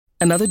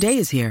Another day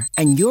is here,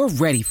 and you're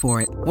ready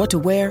for it. What to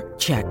wear?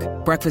 Check.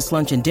 Breakfast,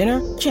 lunch, and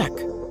dinner? Check.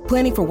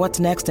 Planning for what's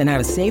next and how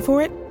to save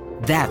for it?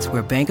 That's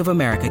where Bank of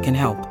America can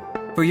help.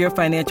 For your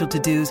financial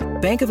to-dos,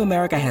 Bank of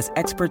America has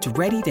experts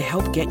ready to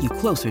help get you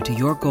closer to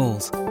your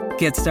goals.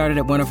 Get started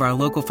at one of our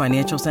local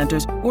financial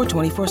centers or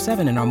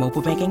 24/7 in our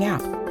mobile banking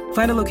app.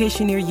 Find a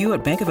location near you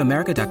at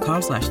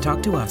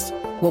bankofamerica.com/talktous.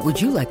 What would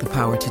you like the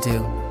power to do?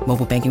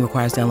 Mobile banking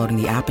requires downloading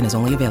the app and is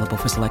only available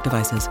for select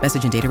devices.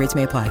 Message and data rates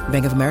may apply.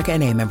 Bank of America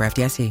N.A., member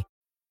FDIC.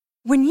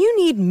 When you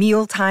need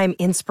mealtime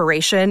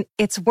inspiration,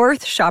 it's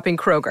worth shopping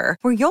Kroger,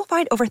 where you'll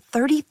find over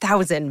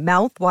 30,000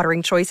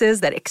 mouth-watering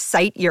choices that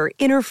excite your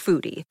inner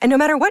foodie. And no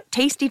matter what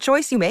tasty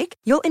choice you make,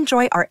 you'll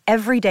enjoy our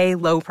everyday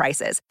low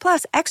prices,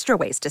 plus extra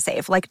ways to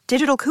save, like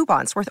digital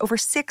coupons worth over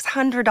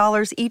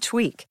 $600 each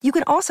week. You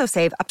can also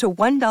save up to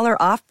 $1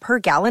 off per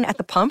gallon at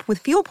the pump with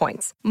fuel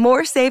points.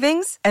 More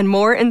savings and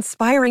more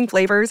inspiring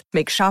flavors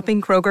make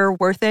shopping Kroger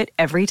worth it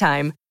every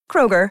time.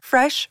 Kroger,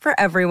 fresh for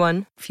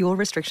everyone. Fuel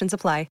restrictions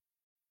apply.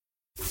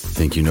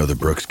 Think you know the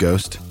Brooks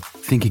Ghost?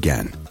 Think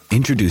again.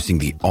 Introducing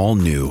the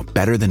all-new,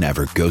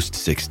 better-than-ever Ghost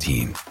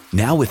 16.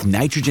 Now with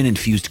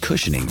nitrogen-infused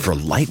cushioning for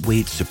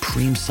lightweight,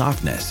 supreme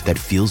softness that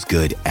feels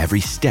good every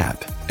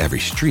step, every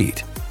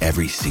street,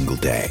 every single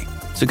day.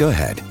 So go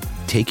ahead,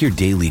 take your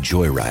daily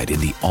joyride in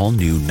the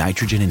all-new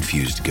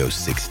nitrogen-infused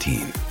Ghost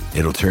 16.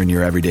 It'll turn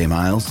your everyday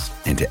miles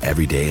into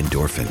everyday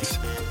endorphins.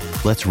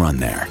 Let's run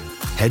there.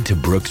 Head to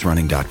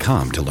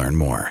brooksrunning.com to learn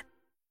more.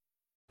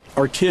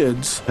 Our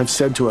kids have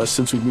said to us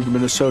since we moved to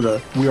Minnesota,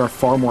 we are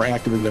far more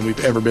active than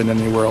we've ever been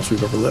anywhere else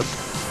we've ever lived.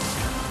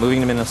 Moving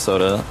to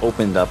Minnesota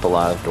opened up a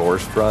lot of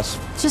doors for us.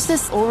 Just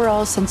this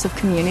overall sense of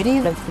community,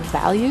 of the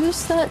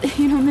values that,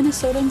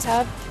 Minnesotans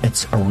have.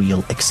 It's a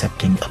real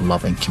accepting,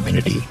 loving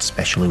community,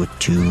 especially with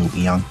 2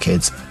 young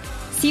kids.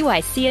 See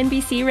why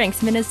CNBC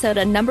ranks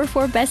Minnesota number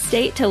 4 best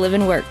state to live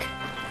and work.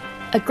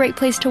 A great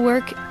place to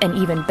work, an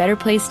even better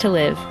place to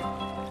live.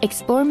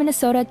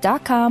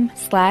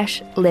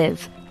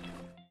 ExploreMinnesota.com/live.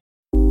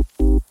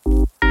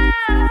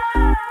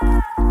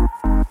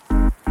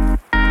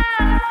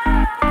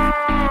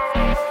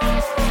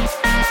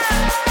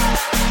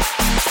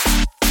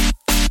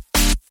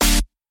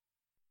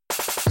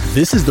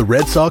 This is the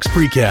Red Sox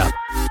Precap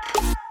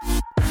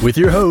with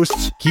your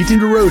hosts, Keaton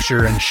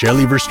DeRocher and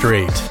Shelley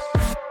Verstraete.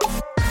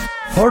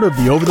 Part of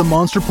the Over the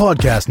Monster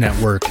Podcast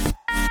Network.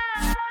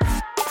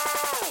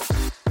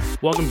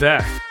 Welcome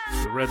back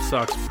to the Red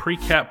Sox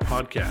Precap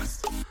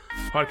Podcast.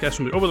 Podcast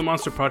from the Over the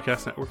Monster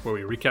Podcast Network, where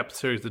we recap the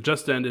series that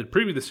just ended,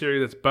 preview the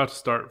series that's about to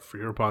start for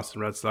your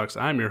Boston Red Sox.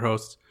 I'm your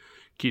host,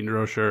 Keaton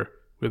DeRocher.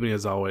 With me,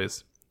 as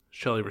always,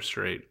 Shelley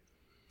Verstraete.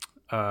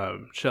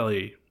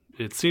 Shelley,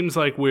 it seems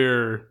like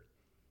we're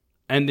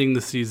ending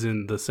the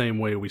season the same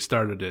way we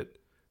started it,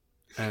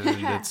 and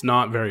it's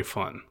not very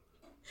fun.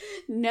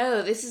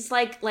 No, this is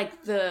like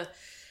the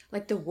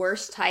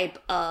worst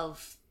type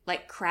of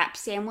crap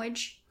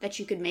sandwich that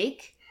you could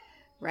make,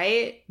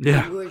 right?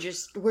 Yeah, we're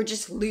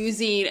just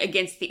losing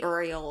against the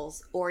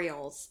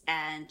Orioles,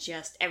 and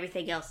just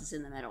everything else is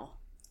in the middle.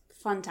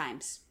 Fun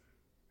times.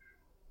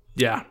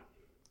 Yeah,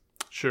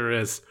 sure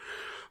is.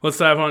 Let's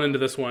dive on into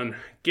this one.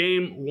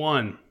 Game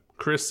 1,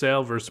 Chris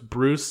Sale versus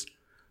Bruce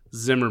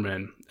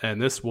Zimmerman,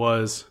 and this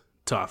was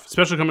tough,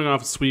 especially coming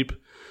off a sweep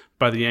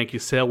by the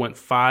Yankees. Sale went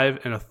 5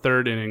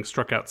 1/3 innings,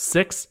 struck out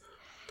 6,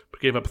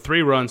 but gave up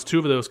 3 runs. 2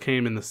 of those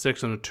came in the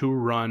 6th on a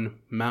 2-run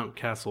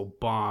Mountcastle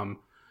bomb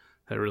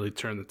that really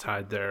turned the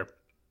tide there.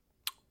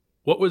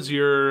 What was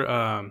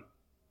your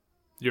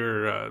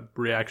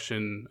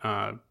reaction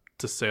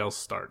to Sale's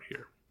start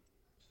here?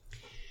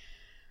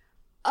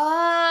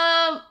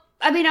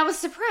 I was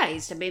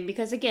surprised.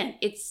 Because again,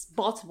 it's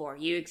Baltimore.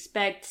 You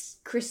expect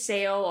Chris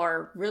Sale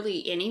or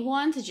really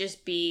anyone to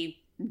just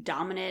be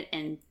dominant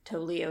and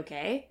totally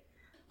okay.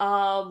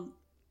 I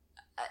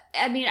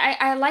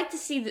like to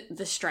see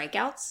the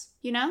strikeouts,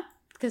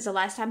 because the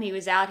last time he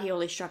was out, he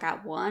only struck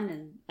out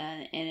 1,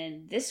 and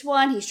in this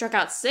one, he struck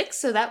out 6,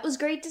 so that was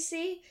great to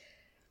see.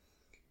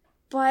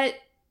 But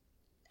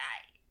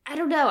I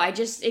don't know. I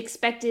just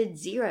expected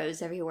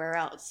zeros everywhere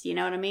else. You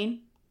know what I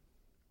mean?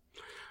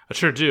 I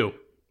sure do.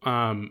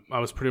 I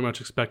was pretty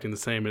much expecting the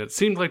same, and it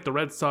seemed like the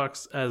Red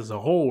Sox as a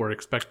whole were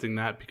expecting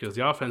that because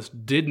the offense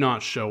did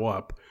not show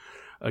up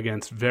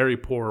against very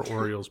poor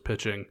Orioles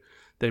pitching.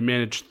 They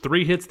managed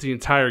 3 hits the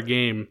entire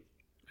game.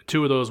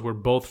 2 of those were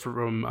both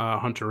from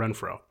Hunter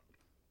Renfroe.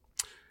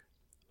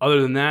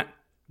 Other than that,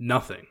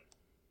 nothing.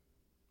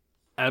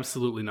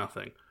 Absolutely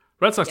nothing.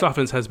 Red Sox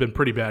offense has been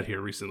pretty bad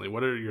here recently.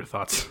 What are your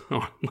thoughts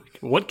on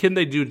what can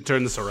they do to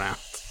turn this around?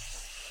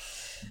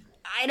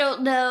 I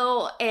don't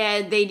know,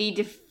 and they need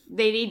to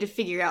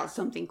figure out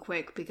something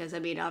quick because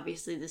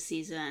obviously the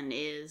season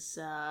is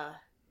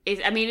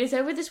it's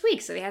over this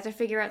week, so they have to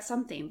figure out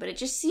something. But it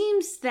just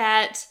seems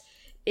that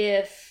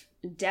if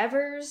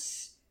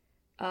Devers,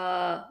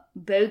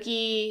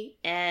 Bogey,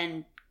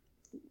 and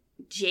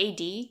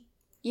JD,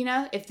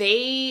 if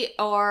they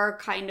are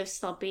kind of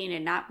slumping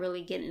and not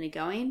really getting it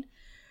going,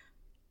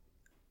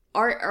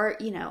 our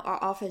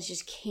offense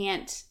just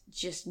can't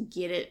just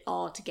get it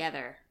all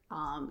together.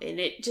 And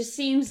it just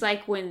seems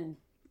like when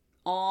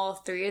all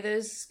three of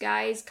those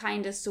guys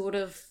kind of sort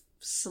of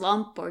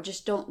slump or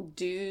just don't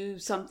do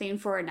something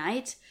for a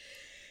night,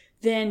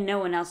 then no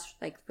one else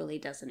like really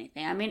does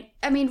anything. I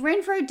mean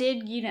Renfroe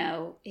did,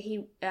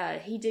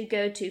 he did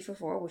go 2 for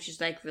 4, which is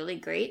like really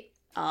great.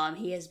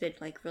 He has been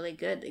like really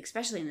good,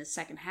 especially in the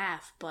second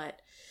half. But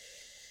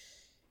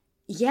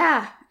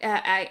yeah,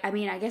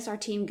 I guess our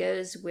team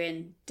goes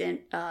when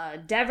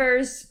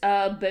Devers,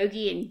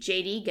 Bogey, and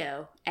JD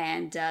go,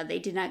 and they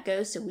did not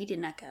go, so we did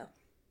not go.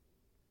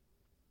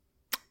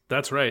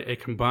 That's right. A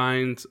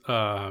combined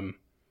 0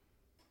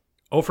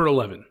 for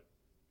 11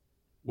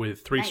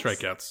 with 3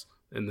 strikeouts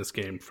in this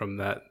game from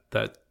that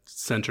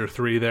center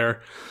 3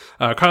 there.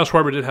 Kyle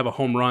Schwarber did have a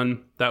home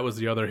run. That was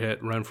the other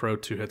hit. Renfroe,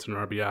 2 hits and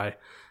an RBI.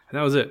 And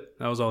that was it.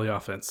 That was all the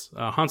offense.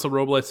 Hansel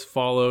Robles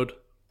followed.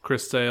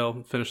 Chris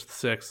Sale finished the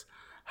 6th.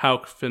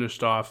 Houck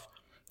finished off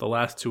the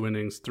last 2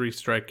 innings. 3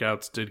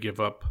 strikeouts, did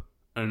give up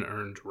an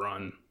earned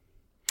run.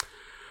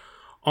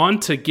 On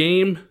to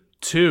game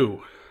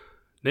 2.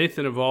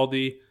 Nathan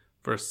Eovaldi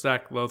versus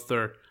Zach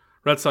Lowther.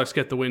 Red Sox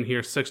get the win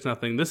here,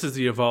 6-0. This is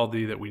the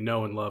Eovaldi that we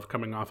know and love,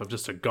 coming off of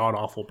just a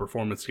god-awful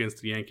performance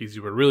against the Yankees.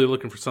 You were really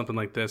looking for something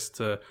like this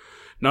to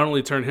not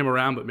only turn him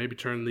around, but maybe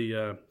turn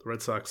the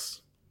Red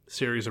Sox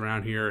series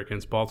around here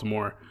against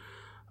Baltimore.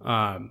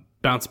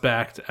 Bounce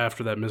back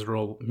after that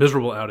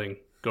miserable outing,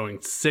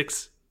 going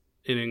 6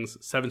 innings,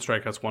 7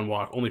 strikeouts, 1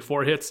 walk, only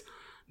 4 hits,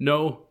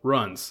 no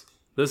runs.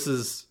 This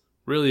is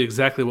really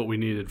exactly what we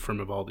needed from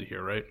Eovaldi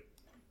here, right?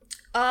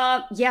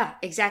 Yeah,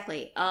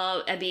 exactly.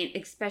 I mean,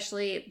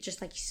 especially just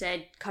like you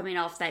said, coming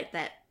off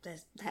that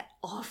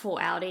awful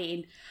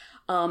outing,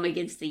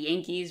 against the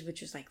Yankees, which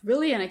was like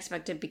really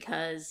unexpected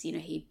because,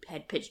 he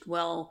had pitched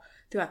well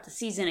throughout the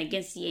season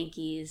against the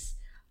Yankees.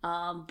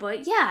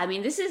 But yeah, I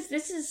mean, this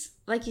is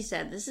like you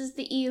said, this is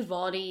the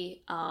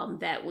Eovaldi,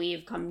 that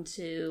we've come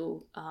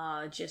to,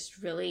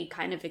 just really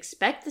kind of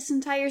expect this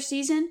entire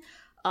season.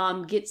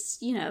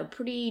 Gets,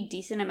 pretty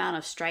decent amount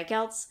of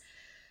strikeouts.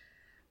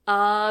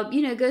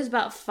 Goes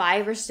about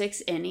 5 or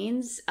 6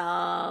 innings,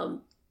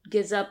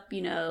 gives up,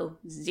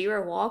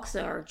 0 walks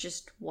or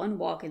just 1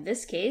 walk in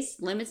this case,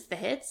 limits the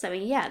hits. I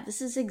mean, yeah,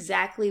 this is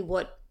exactly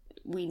what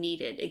we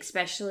needed,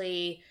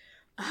 especially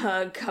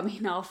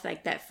coming off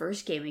like that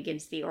first game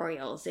against the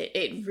Orioles.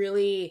 It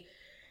really,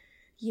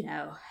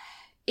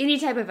 any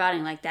type of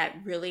outing like that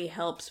really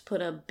helps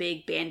put a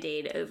big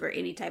Band-Aid over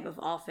any type of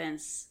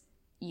offense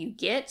you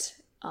get,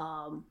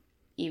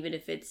 even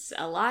if it's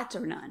a lot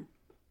or none.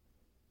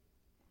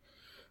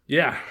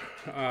 Yeah,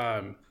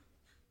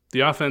 the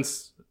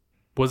offense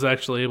was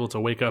actually able to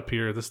wake up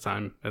here this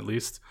time, at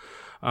least.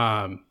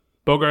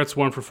 Bogarts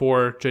 1 for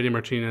 4, JD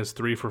Martinez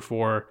 3 for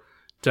 4,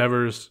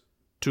 Devers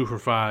 2 for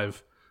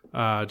 5.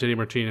 JD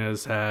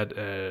Martinez had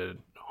a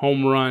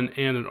home run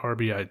and an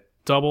RBI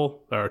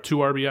double, or 2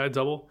 RBI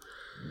double.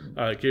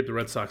 Gave the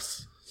Red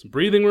Sox some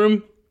breathing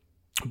room.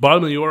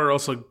 Bottom of the order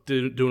also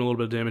doing a little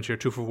bit of damage here.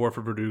 2 for 4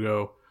 for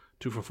Verdugo,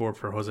 2 for 4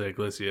 for Jose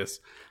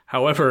Iglesias.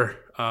 However,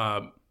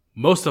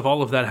 most of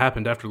all of that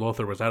happened after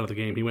Lowther was out of the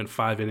game. He went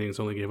 5 innings,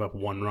 only gave up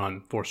 1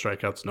 run, 4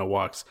 strikeouts, no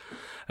walks.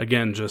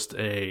 Again, just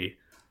a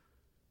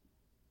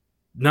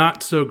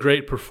not so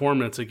great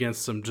performance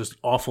against some just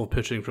awful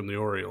pitching from the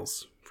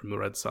Orioles, from the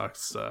Red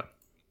Sox.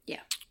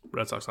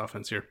 Red Sox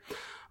offense here.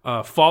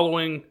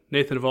 Following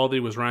Nathan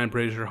Eovaldi was Ryan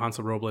Brazier,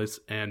 Hansel Robles,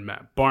 and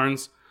Matt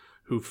Barnes,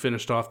 who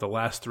finished off the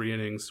last 3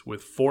 innings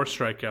with 4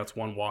 strikeouts,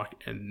 1 walk,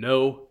 and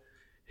no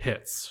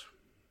hits.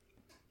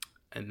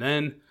 And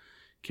then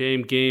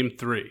came game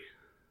 3.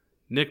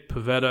 Nick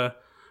Pivetta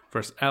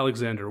versus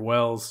Alexander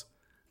Wells,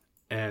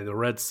 and the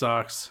Red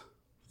Sox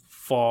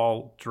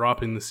fall,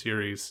 dropping the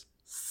series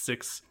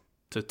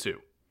 6-2.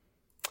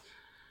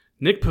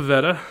 Nick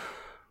Pivetta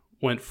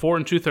went 4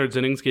 2/3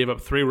 innings, gave up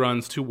 3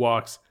 runs, 2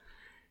 walks,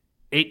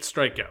 8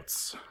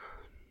 strikeouts.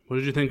 What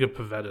did you think of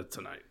Pivetta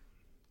tonight?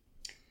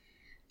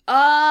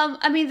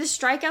 I mean, the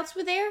strikeouts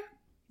were there,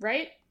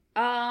 right?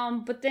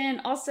 But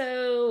then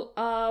also,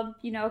 a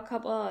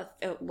couple,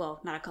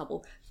 not a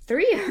couple,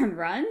 3 earned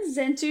runs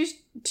and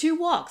two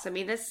walks. I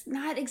mean, that's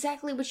not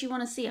exactly what you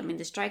want to see. I mean,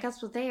 the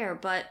strikeouts were there,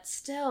 but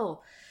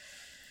still,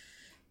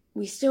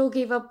 we still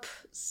gave up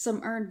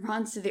some earned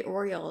runs to the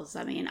Orioles.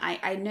 I mean,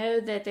 I know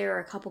that there are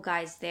a couple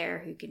guys there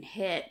who can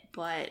hit,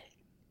 but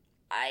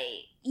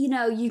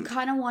you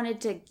kind of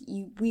wanted to,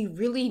 we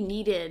really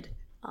needed,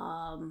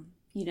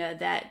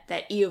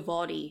 that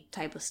Eovaldi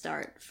type of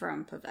start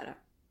from Pivetta.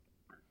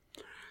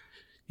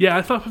 Yeah,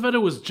 I thought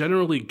Pivetta was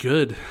generally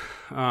good.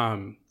 I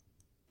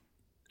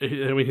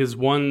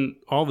mean,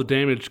 all the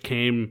damage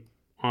came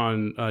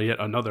on yet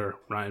another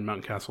Ryan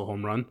Mountcastle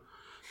home run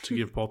to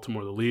give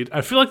Baltimore the lead.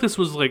 I feel like this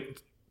was I think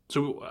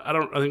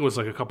it was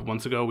like a couple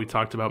months ago we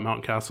talked about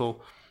Mountcastle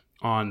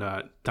on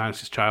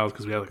Dynasty's Child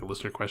because we had like a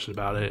listener question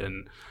about it,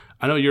 and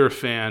I know you're a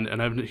fan,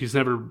 and he's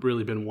never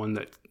really been one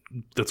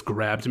that's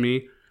grabbed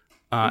me,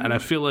 and I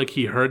feel like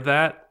he heard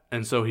that,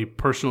 and so he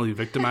personally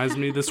victimized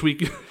me this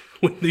week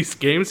with these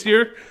games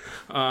here,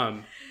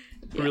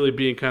 really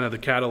being kind of the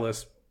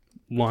catalyst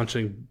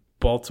launching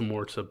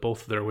Baltimore to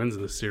both of their wins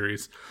in the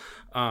series.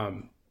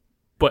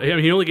 But I mean,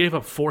 he only gave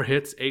up 4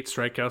 hits, 8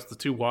 strikeouts. The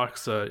 2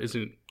 walks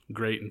isn't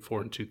great in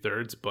 4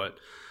 2/3, but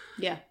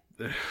yeah,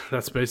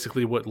 that's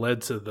basically what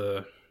led to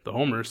the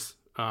homers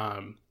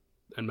and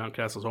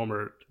Mountcastle's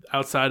homer.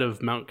 Outside of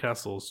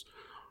Mountcastle's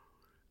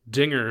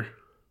dinger,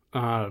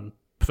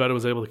 Pivetta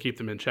was able to keep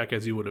them in check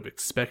as you would have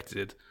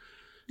expected.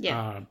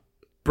 Yeah.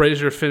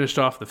 Brazier finished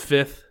off the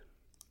 5th.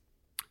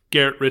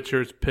 Garrett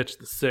Richards pitched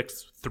the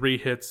 6th, 3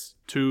 hits,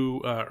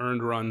 2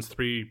 earned runs,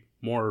 3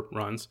 more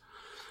runs.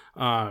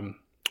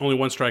 Only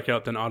 1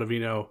 strikeout, then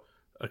Ottavino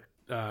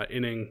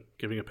inning,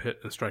 giving a hit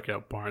and a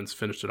strikeout. Barnes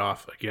finished it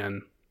off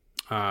again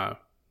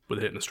with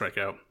a hit and a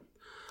strikeout.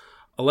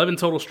 11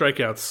 total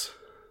strikeouts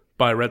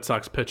by Red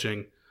Sox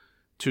pitching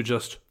to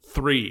just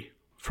 3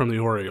 from the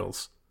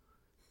Orioles.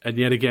 And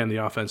yet again, the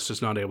offense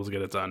just not able to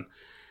get it done.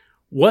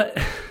 What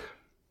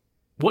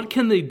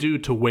can they do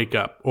to wake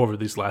up over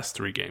these last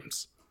 3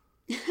 games?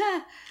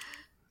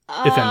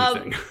 If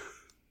anything.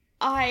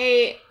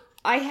 I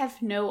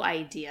have no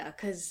idea,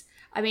 because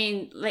I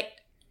mean, like,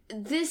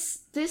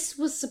 this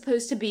was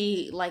supposed to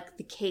be like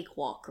the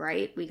cakewalk,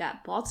 right? We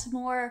got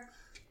Baltimore,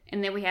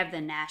 and then we have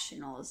the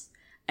Nationals.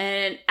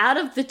 And out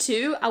of the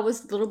 2, I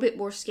was a little bit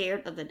more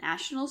scared of the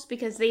Nationals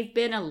because they've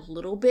been a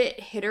little bit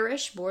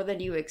hitterish, more than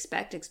you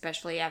expect,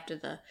 especially after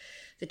the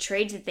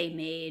trades that they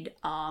made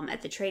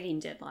at the trading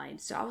deadline.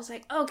 So I was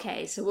like,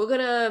 okay, so we're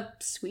gonna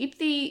sweep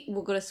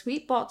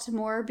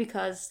Baltimore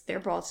because they're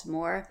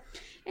Baltimore,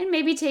 and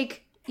maybe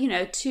take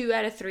 2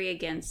 out of 3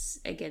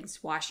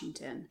 against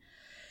Washington.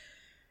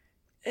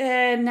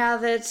 And now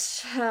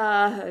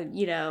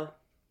that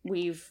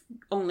we've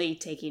only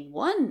taken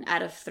 1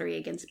 out of 3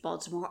 against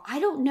Baltimore, I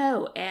don't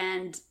know.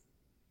 And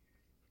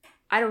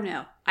I don't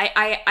know.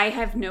 I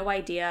have no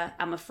idea.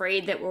 I'm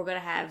afraid that we're gonna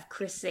have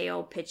Chris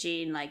Sale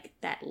pitching like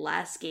that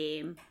last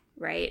game,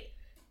 right?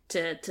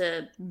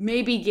 To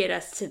maybe get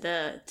us to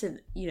the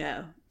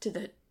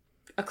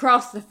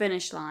across the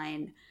finish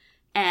line,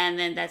 and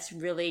then that's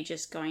really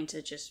just going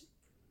to just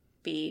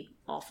be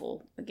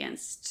awful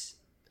against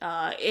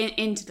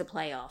into the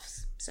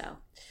playoffs. So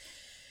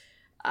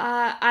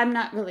I'm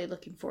not really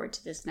looking forward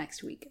to this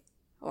next week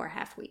or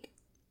half week.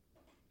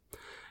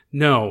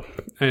 No,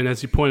 and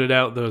as you pointed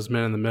out, those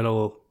men in the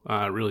middle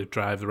really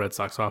drive the Red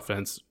Sox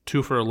offense.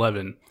 2 for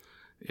 11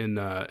 in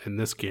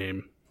this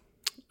game,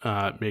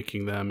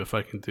 making them, if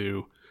I can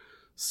do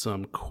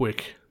some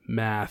quick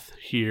math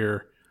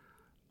here,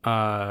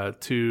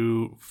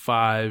 2,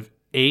 5,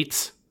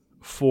 8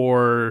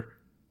 for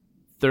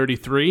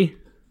 33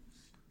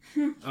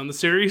 on the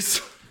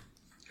series.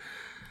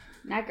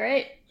 Not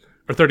great.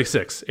 Or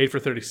 36. 8 for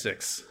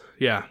 36.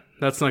 Yeah,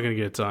 that's not going to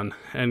get it done.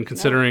 And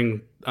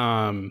considering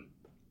 7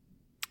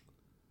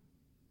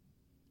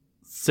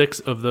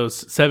 of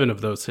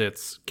those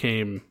hits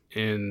came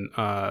in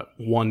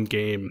 1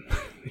 game.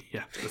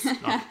 Yeah, that's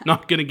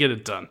not going to get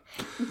it done.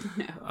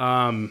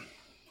 No.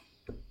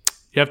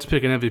 You have to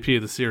pick an MVP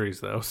of the series,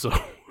 though. So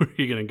where are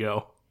you going to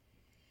go?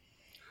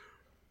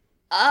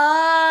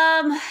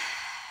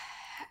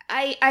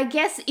 I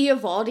guess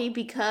Eovaldi,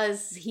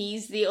 because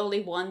he's the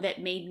only one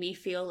that made me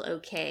feel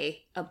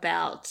okay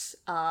about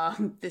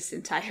this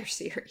entire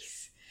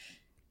series.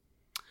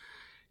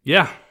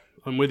 Yeah,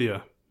 I'm with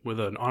you. With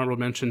an honorable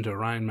mention to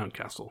Ryan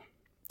Mountcastle.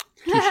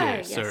 Touche,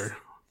 yes. Sir.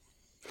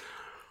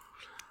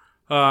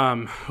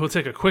 We'll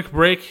take a quick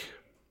break,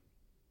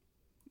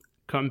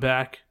 come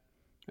back,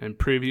 and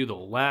preview the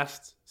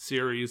last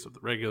series of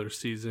the regular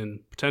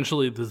season,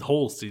 potentially the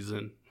whole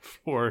season,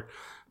 for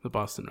the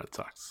Boston Red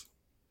Sox.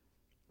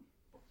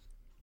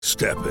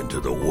 Step into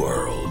the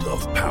world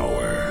of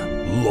power,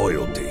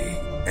 loyalty,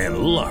 and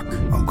luck.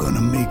 I'm going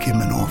to make him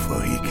an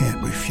offer he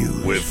can't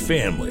refuse. With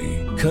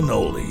family,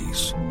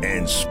 cannolis,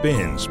 and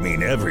spins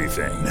mean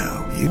everything.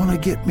 Now, you want to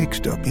get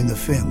mixed up in the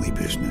family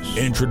business.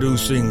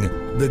 Introducing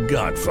The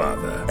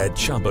Godfather at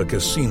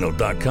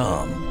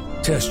ChumbaCasino.com.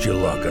 Test your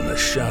luck in the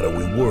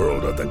shadowy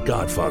world of The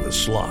Godfather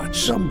slot.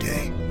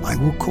 Someday, I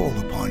will call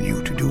upon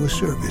you to do a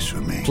service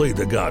for me. Play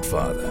The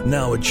Godfather,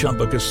 now at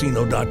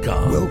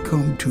ChumbaCasino.com.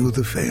 Welcome to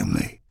the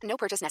family. No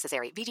purchase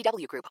necessary.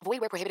 VGW Group. Void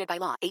where prohibited by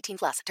law.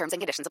 18+. Terms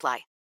and conditions apply.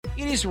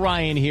 It is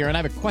Ryan here, and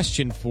I have a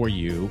question for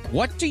you.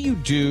 What do you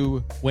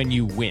do when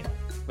you win?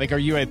 Like, are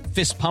you a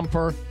fist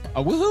pumper,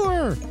 a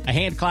woohooer, a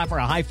hand clapper,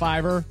 a high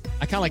fiver?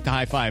 I kind of like the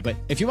high five, but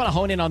if you want to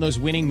hone in on those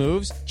winning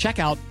moves, check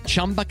out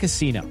Chumba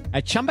Casino.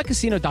 At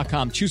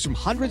ChumbaCasino.com, choose from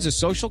hundreds of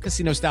social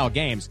casino-style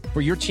games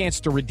for your chance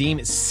to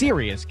redeem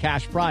serious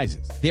cash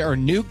prizes. There are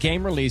new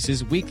game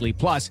releases weekly,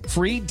 plus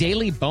free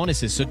daily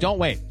bonuses. So don't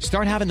wait.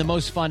 Start having the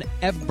most fun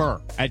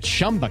ever at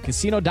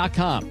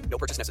ChumbaCasino.com. No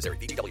purchase necessary.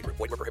 VGW Group.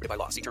 Void where prohibited by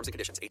law. See terms and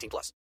conditions.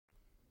 18+.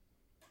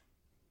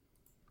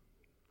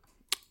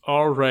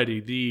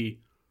 Alrighty, the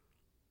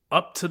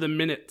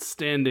up-to-the-minute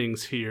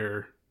standings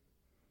here,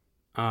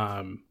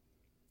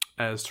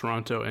 as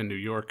Toronto and New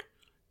York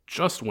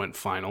just went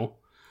final.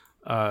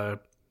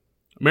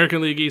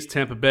 American League East,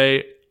 Tampa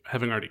Bay,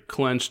 having already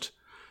clinched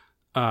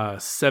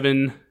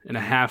 7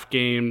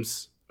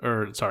 games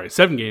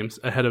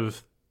ahead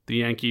of the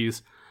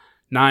Yankees.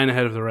 9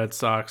 ahead of the Red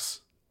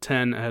Sox,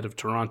 10 ahead of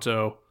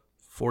Toronto,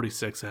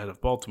 46 ahead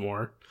of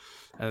Baltimore.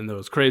 And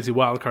those crazy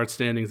wildcard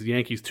standings, the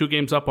Yankees 2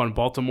 games up on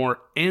Baltimore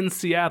and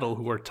Seattle,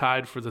 who are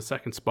tied for the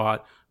second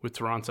spot with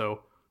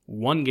Toronto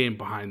 1 game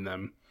behind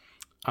them.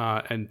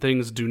 And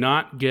things do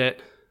not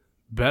get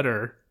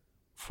better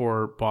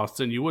for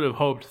Boston. You would have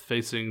hoped,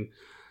 facing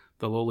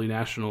the lowly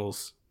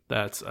Nationals,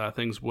 that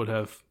things would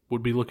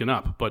be looking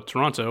up. But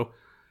Toronto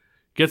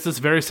gets this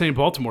very same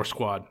Baltimore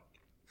squad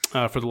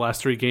for the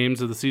last 3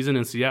 games of the season,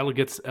 and Seattle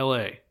gets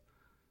L.A.,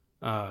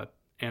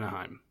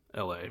 Anaheim,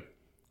 L.A.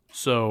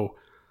 So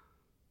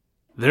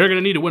they're going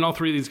to need to win all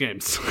 3 of these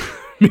games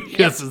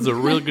because there's a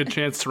real good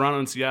chance Toronto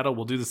and Seattle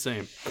will do the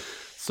same.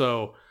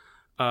 So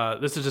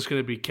this is just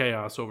going to be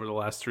chaos over the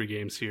last 3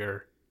 games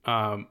here.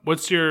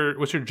 What's your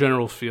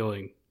general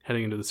feeling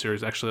heading into the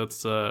series? Actually,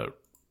 let's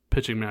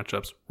pitching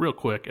matchups real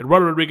quick.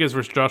 Eduardo Rodriguez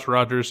versus Josh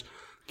Rogers,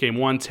 Game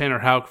 1. Tanner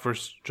Houck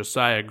versus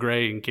Josiah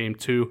Gray in Game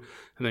 2.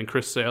 And then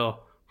Chris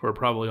Sale for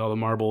probably all the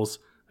marbles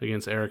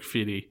against Eric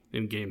Fede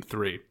in Game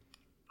 3.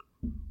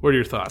 What are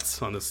your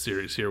thoughts on this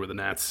series here with the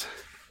Nats?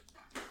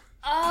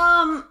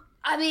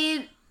 I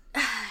mean,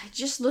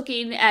 just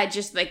looking at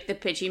just like the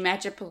pitchy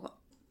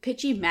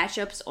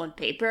matchups on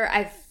paper,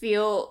 I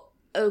feel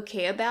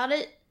okay about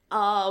it.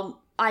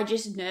 I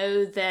just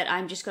know that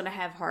I'm just gonna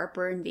have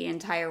heartburn the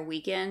entire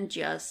weekend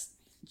just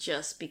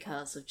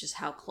because of just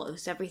how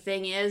close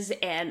everything is,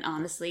 and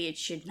honestly, it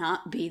should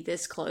not be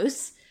this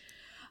close.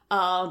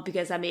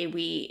 Because I mean,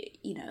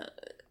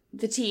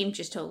 the team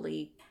just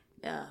totally,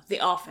 the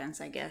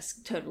offense, I guess,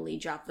 totally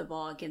dropped the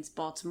ball against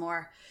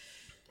Baltimore.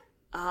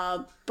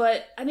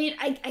 But I mean,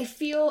 I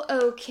feel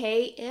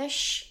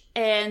okay-ish.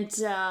 And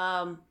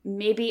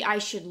maybe I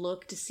should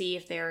look to see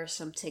if there are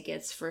some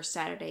tickets for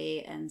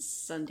Saturday and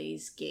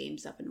Sunday's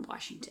games up in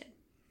Washington.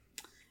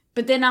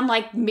 But then I'm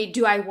like,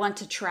 do I want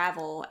to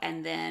travel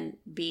and then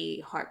be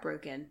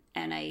heartbroken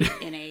in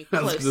a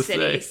close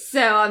city?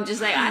 So I'm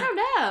just like, I don't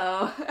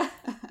know.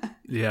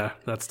 Yeah,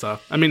 that's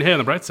tough. I mean, hey, on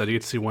the bright side, you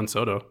get to see Juan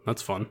Soto.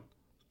 That's fun.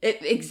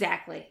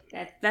 Exactly.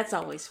 That's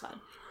always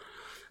fun.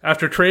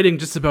 After trading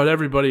just about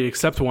everybody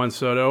except Juan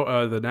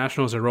Soto, the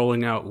Nationals are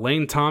rolling out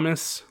Lane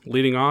Thomas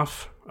leading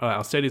off,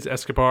 Alcides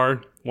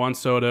Escobar, Juan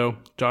Soto,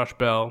 Josh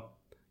Bell,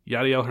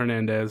 Yadiel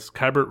Hernandez,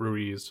 Keibert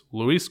Ruiz,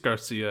 Luis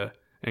Garcia,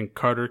 and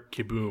Carter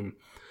Kieboom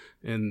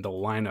in the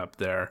lineup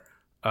there.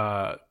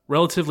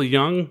 Relatively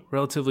young,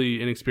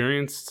 relatively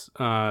inexperienced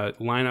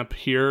lineup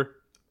here.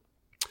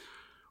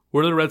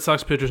 What do the Red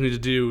Sox pitchers need to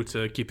do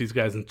to keep these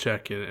guys in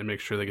check and make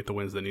sure they get the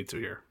wins they need to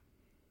here?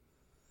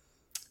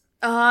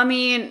 I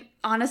mean,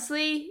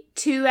 honestly,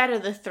 2 out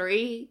of the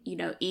 3,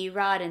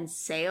 Erod and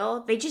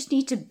Sale, they just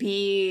need to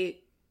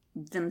be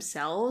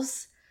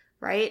themselves,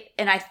 right?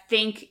 And I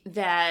think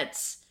that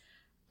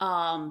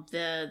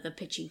the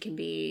pitching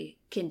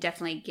can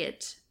definitely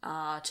get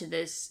to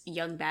those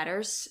young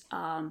batters.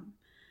 I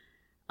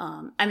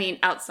mean,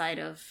 outside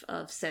of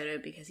Soto,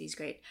 because he's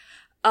great.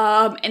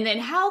 And then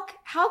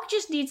Houck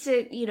just needs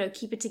to,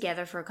 keep it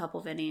together for a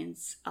couple of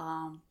innings.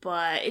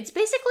 But it's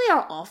basically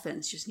our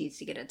offense just needs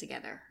to get it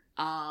together.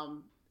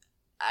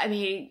 I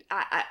mean,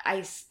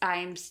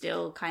 I'm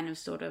still kind of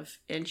sort of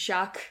in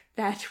shock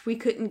that we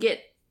couldn't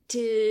get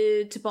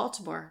to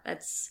Baltimore.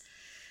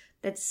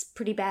 That's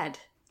pretty bad.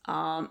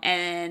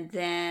 And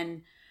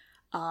then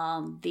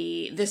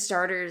the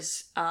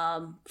starters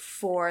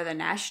for the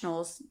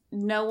Nationals,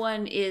 no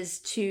one is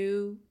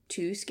too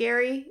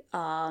scary.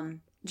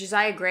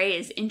 Josiah Gray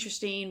is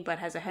interesting, but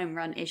has a home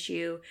run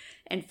issue.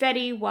 And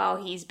Fede,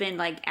 while he's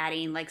been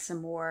adding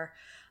some more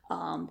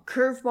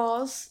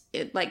curveballs,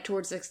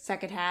 towards the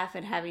second half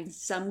and having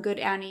some good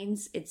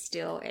outings, it's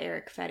still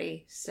Eric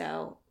Fede.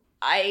 So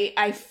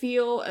I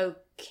feel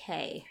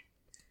okay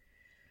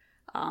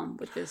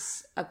with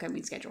this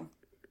upcoming schedule.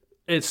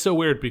 It's so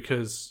weird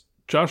because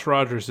Josh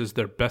Rogers is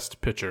their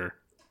best pitcher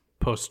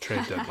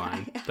post-trade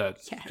deadline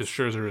because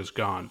Scherzer is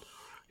gone.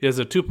 He has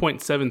a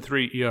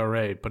 2.73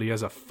 ERA, but he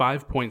has a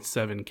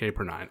 5.7 K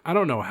per 9. I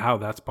don't know how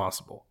that's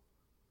possible.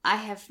 I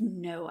have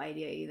no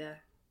idea either.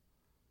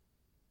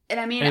 And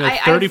I mean, and a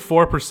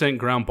 34%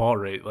 ground ball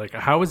rate.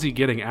 How is he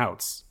getting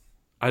outs?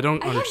 I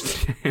don't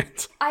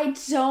understand. I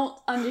don't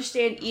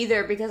understand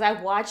either, because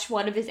I watched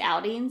one of his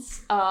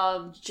outings.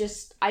 I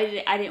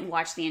didn't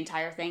watch the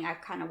entire thing. I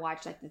kind of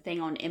watched the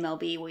thing on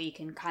MLB where you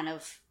can kind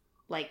of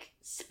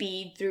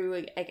speed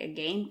through a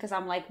game, because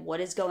I'm like, what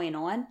is going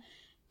on?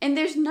 And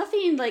there's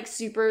nothing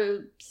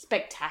super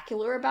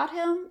spectacular about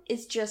him.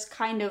 It's just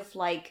kind of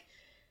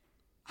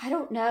I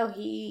don't know.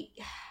 He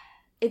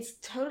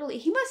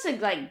must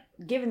have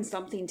given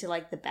something to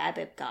the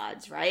BABIP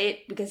gods,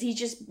 right? Because he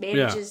just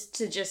manages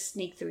to just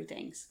sneak through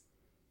things.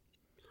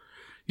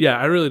 Yeah,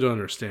 I really don't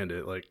understand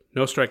it.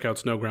 No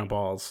strikeouts, no ground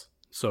balls,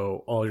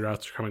 so all your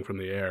outs are coming from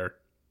the air.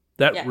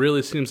 That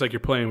really seems like you're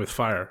playing with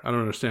fire. I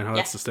don't understand how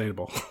that's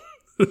sustainable.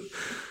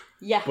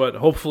 Yeah. But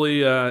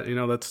hopefully,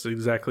 that's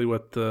exactly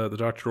what the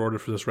doctor ordered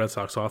for this Red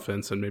Sox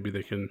offense, and maybe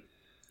they can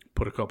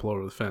put a couple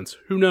over the fence.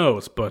 Who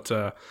knows? But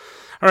all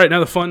right, now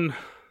the fun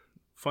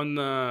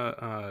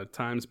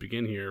times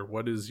begin here.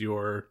 What is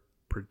your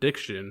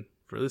prediction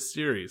for this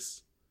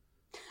series.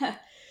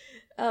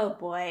 Oh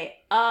boy.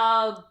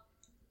 I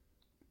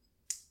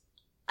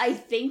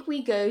think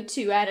we go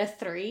 2 out of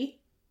 3,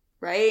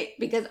 right?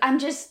 Because I'm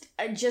just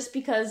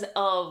because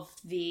of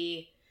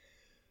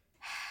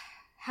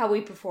how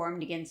we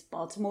performed against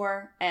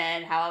Baltimore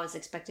and how I was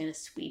expecting a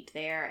sweep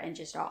there, and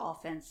just our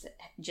offense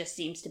just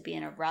seems to be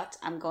in a rut.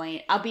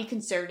 I'll be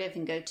conservative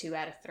and go 2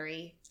 out of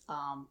 3.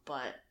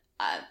 But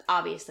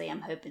obviously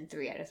I'm hoping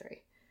 3 out of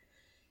 3.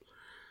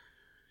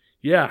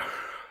 Yeah,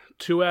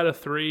 2 out of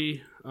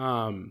 3.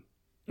 I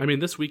mean,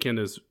 this weekend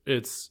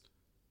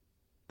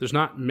there's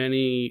not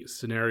many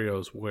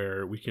scenarios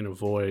where we can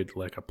avoid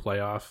like a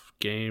playoff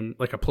game,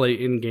 like a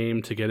play-in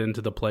game to get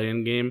into the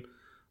play-in game.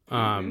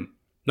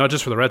 Not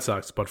just for the Red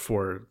Sox, but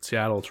for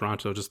Seattle,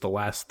 Toronto, just the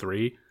last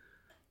 3.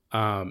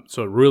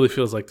 So it really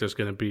feels like there's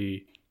going to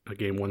be a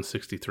game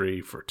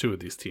 163 for 2 of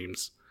these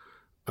teams.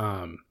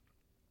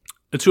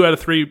 A 2 out of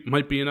 3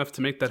 might be enough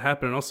to make that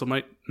happen, and also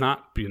might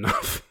not be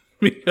enough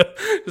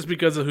just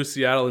because of who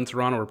Seattle and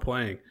Toronto are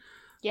playing.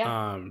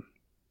 Yeah.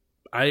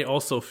 I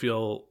also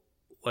feel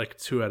like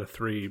 2 out of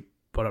 3,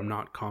 but I'm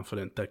not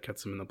confident that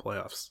gets them in the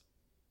playoffs.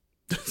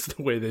 Just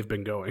the way they've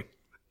been going.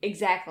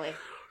 Exactly.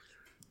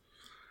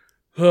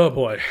 Oh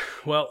boy.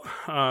 Well,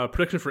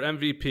 prediction for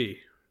MVP.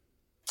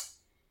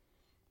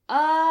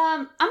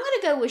 I'm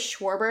gonna go with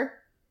Schwarber.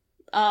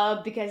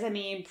 Because, I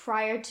mean,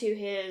 prior to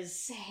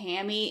his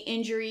hammy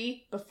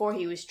injury, before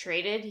he was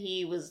traded,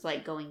 he was,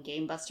 like, going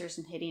gangbusters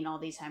and hitting all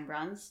these home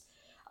runs.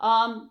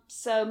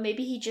 So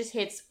maybe he just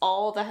hits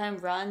all the home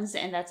runs,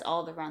 and that's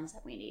all the runs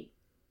that we need.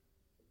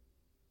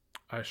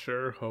 I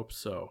sure hope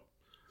so.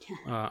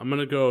 I'm going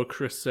to go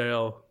Chris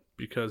Sale,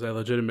 because I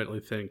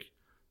legitimately think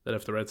that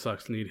if the Red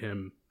Sox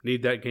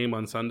need that game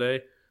on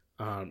Sunday,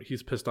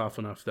 he's pissed off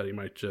enough that he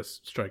might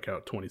just strike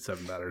out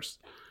 27 batters.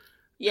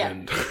 Yeah.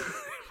 And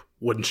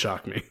wouldn't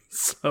shock me.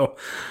 So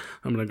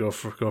I'm going to go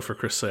for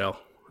Chris Sale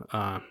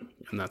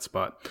in that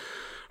spot.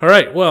 All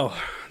right. Well,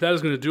 that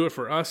is going to do it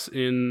for us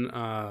in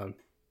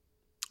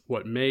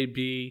what may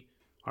be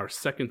our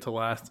second to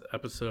last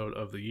episode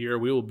of the year.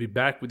 We will be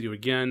back with you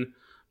again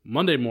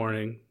Monday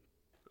morning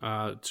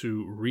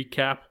to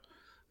recap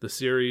the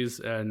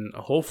series and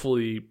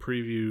hopefully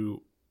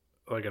preview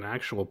like an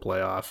actual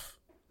playoff.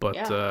 But,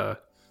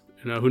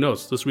 who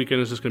knows? This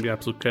weekend is just going to be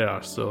absolute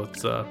chaos. So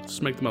let's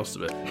just make the most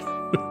of it.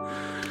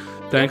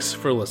 Thanks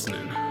for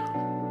listening.